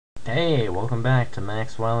Hey, welcome back to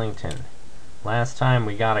Maxwellington. Last time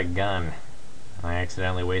we got a gun. I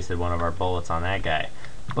accidentally wasted one of our bullets on that guy.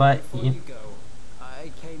 But, Before you go,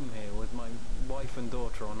 I came here with my wife and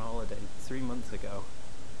daughter on holiday 3 months ago,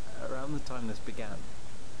 around the time this began.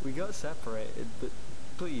 We got separated, but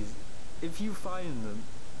please, if you find them,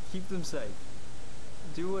 keep them safe.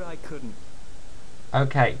 Do what I couldn't.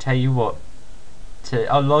 okay, tell you what.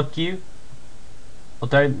 To unlock you, I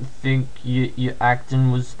don't think your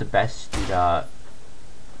acting was the best you got.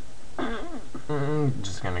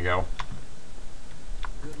 Just gonna go.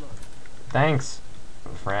 Good luck. Thanks,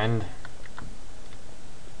 friend.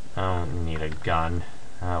 I don't need a gun.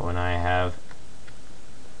 When I have...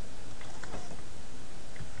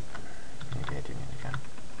 Maybe I do need a gun.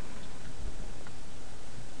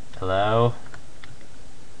 Hello?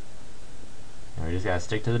 And we just gotta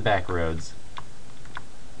stick to the back roads.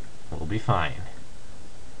 We'll be fine.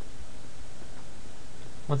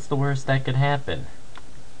 What's the worst that could happen?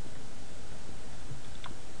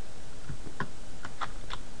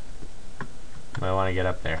 I want to get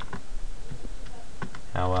up there.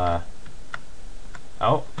 How,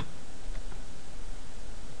 oh!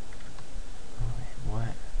 Wait,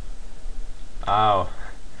 what? Oh.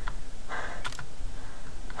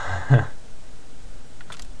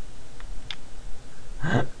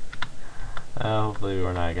 Hopefully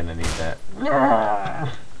we're not gonna need that.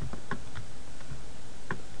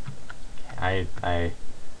 I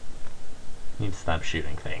need to stop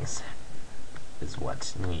shooting things. Is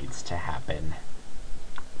what needs to happen.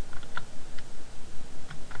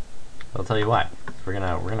 I'll tell you why. We're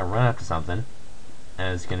gonna run up to something,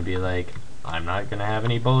 and it's gonna be like, I'm not gonna have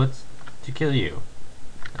any bullets to kill you.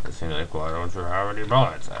 And it's gonna be like, well, I don't have any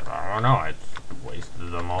bullets. I don't know. I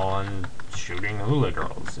wasted them all on shooting hula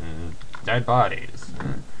girls and dead bodies.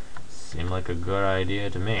 Seemed like a good idea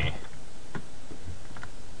to me.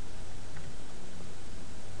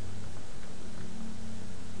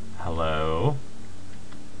 Hello?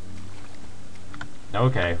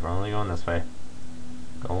 Okay, we're only going this way.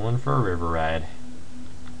 Going for a river ride.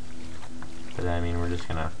 Does that mean we're just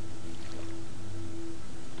gonna...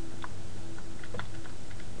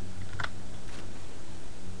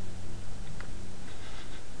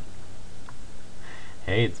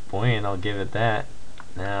 Hey, it's buoyant, I'll give it that.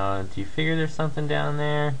 Now, do you figure there's something down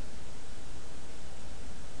there?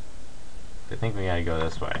 I think we gotta go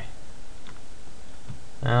this way.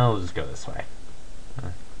 We'll just go this way.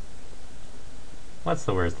 What's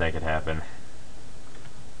the worst that could happen?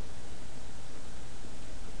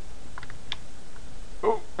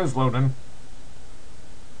 Oh, it's loading.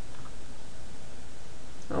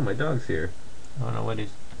 Oh, my dog's here. I don't know what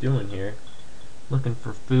he's doing here. Looking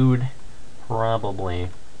for food. Probably.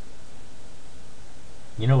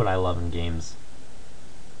 You know what I love in games?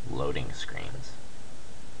 Loading screens.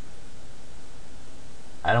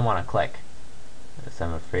 I don't want to click, because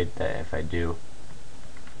I'm afraid that if I do,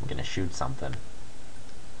 I'm gonna shoot something.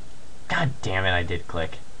 God damn it, I did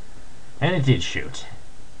click. And it did shoot.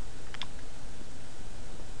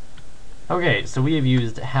 Okay, so we have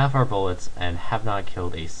used half our bullets and have not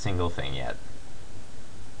killed a single thing yet.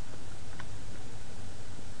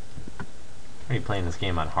 I'm already playing this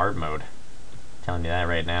game on hard mode. I'm telling you that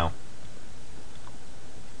right now.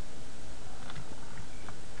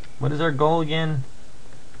 What is our goal again?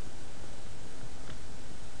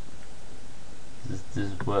 This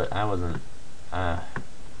is what I wasn't to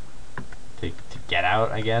get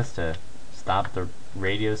out, I guess, to stop the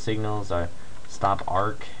radio signals or stop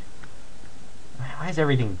ARC. Why is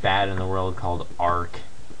everything bad in the world called ARC?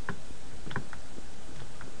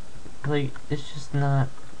 Like, it's just not...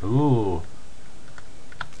 Ooh.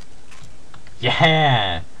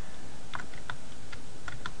 Yeah!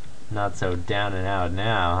 Not so down and out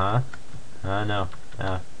now, huh? Oh no.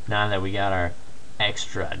 Now that we got our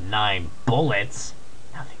extra 9 bullets,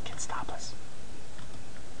 nothing can stop us.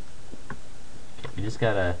 Okay, we just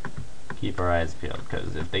gotta keep our eyes peeled,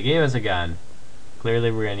 because if they gave us a gun,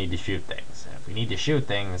 clearly we're gonna need to shoot things. And if we need to shoot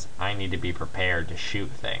things, I need to be prepared to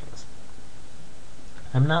shoot things.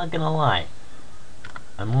 I'm not gonna lie.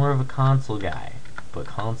 I'm more of a console guy, but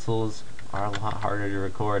consoles are a lot harder to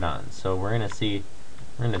record on. So we're gonna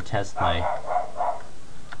test how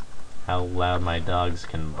loud my dogs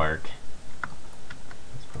can bark.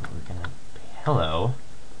 That's what we're gonna be. Hello.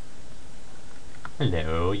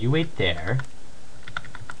 Hello, you wait there.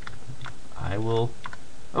 I will...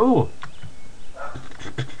 Oh!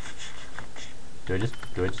 Do I just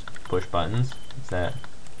push buttons? What's that?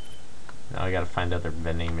 Now I gotta find other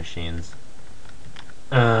vending machines.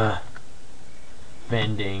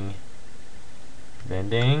 Vending.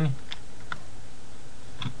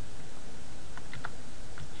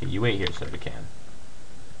 Okay, you wait here, soda can.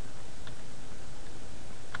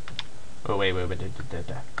 Oh, wait. God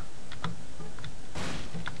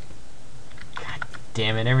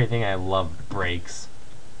damn it, everything I love breaks.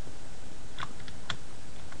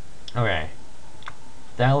 Okay.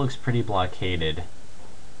 That looks pretty blockaded.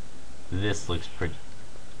 This looks pretty...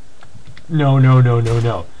 No.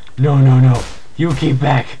 You keep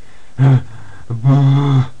back. They're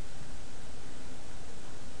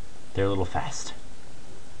a little fast.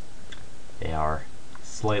 They are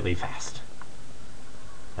slightly fast.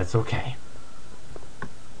 That's okay.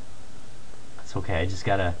 That's okay, I just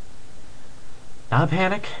gotta not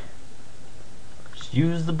panic. Just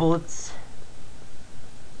use the bullets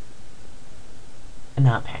and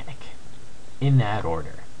not panic. In that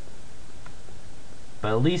order. But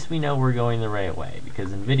at least we know we're going the right way,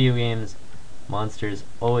 because in video games, monsters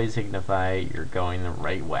always signify you're going the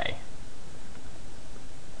right way.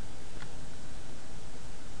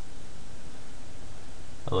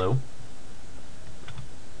 Hello?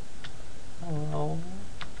 Hello?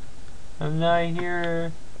 I'm not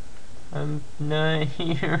here. I'm not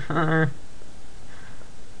here.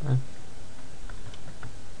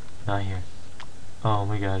 Not here. Oh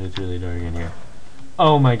my god, it's really dark in here.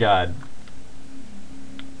 Oh my god.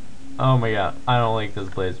 Oh my god, I don't like this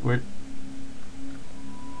place.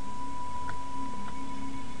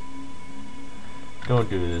 Don't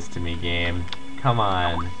do this to me, game. Come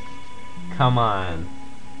on. Come on.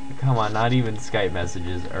 Come on, not even Skype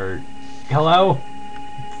messages or... Hello?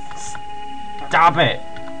 Stop it!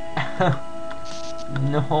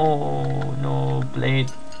 No,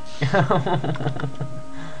 Blade.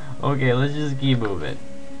 Okay, let's just keep moving.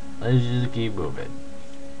 Let's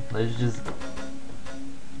just...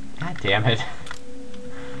 God damn it.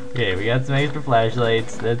 Okay, we got some extra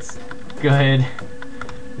flashlights. That's good.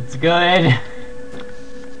 It's good.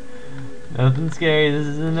 Nothing scary. This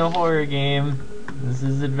isn't a horror game. This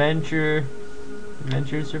is adventure.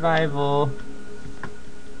 Adventure survival.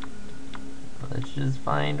 Let's just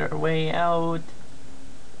find our way out.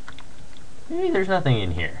 Maybe there's nothing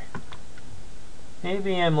in here.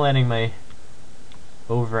 Maybe I'm letting my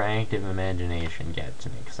overactive imagination get to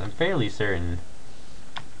me, because I'm fairly certain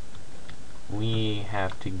we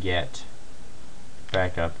have to get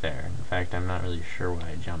back up there. In fact, I'm not really sure why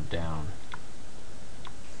I jumped down.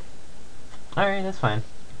 Alright, that's fine.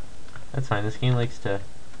 That's fine. This game likes to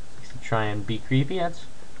try and be creepy.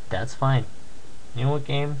 That's fine. You know what,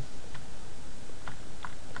 game?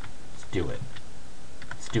 Let's do it.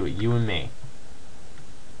 Let's do it. You and me.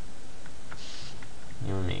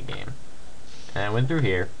 You and me, game. And I went through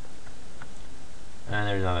here. And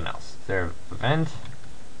there's nothing else. Is there a vent?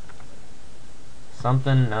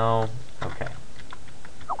 Something? No. Okay.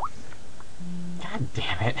 God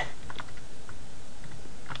damn it.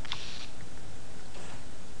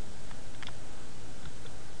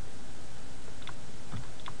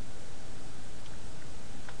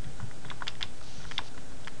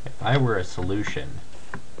 If I were a solution,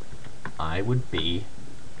 I would be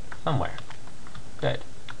somewhere. Good.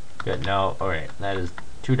 Good. No, alright. That is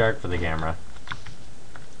too dark for the camera.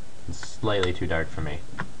 It's slightly too dark for me.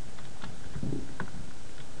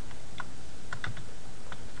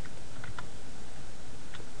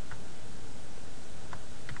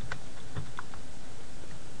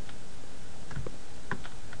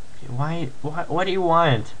 What do you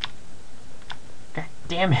want? God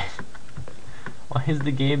damn it. Why is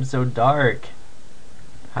the game so dark?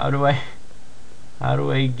 How do I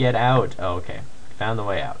get out? Oh, okay. Found the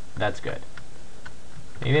way out. That's good.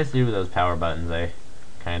 Maybe it has to do with those power buttons I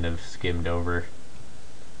kind of skimmed over.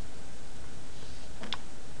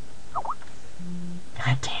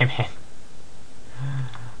 God damn it.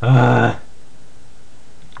 God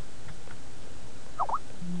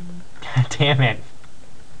damn it.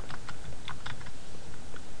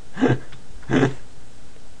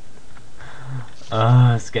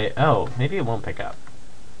 Oh, maybe it won't pick up.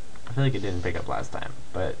 I feel like it didn't pick up last time,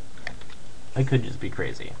 but I could just be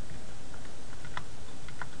crazy.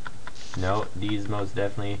 No, these most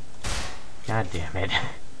definitely... God damn it.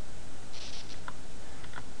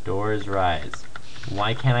 Doors rise.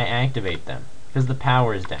 Why can't I activate them? Because the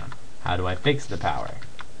power is down. How do I fix the power?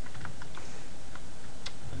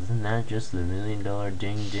 Isn't that just the $1 million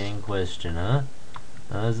ding ding question, huh?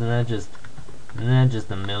 Isn't that just the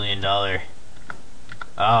 $1 million?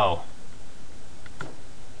 Oh.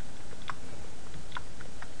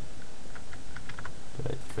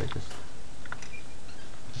 Do I just...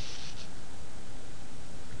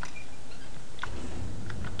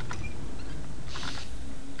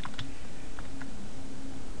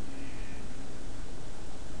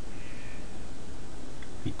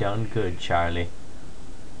 Be done good, Charlie.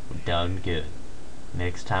 Done good.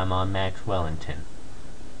 Next time on Maxwellington,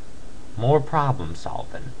 more problem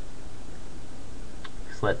solving.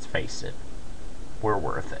 'Cause let's face it, we're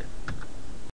worth it.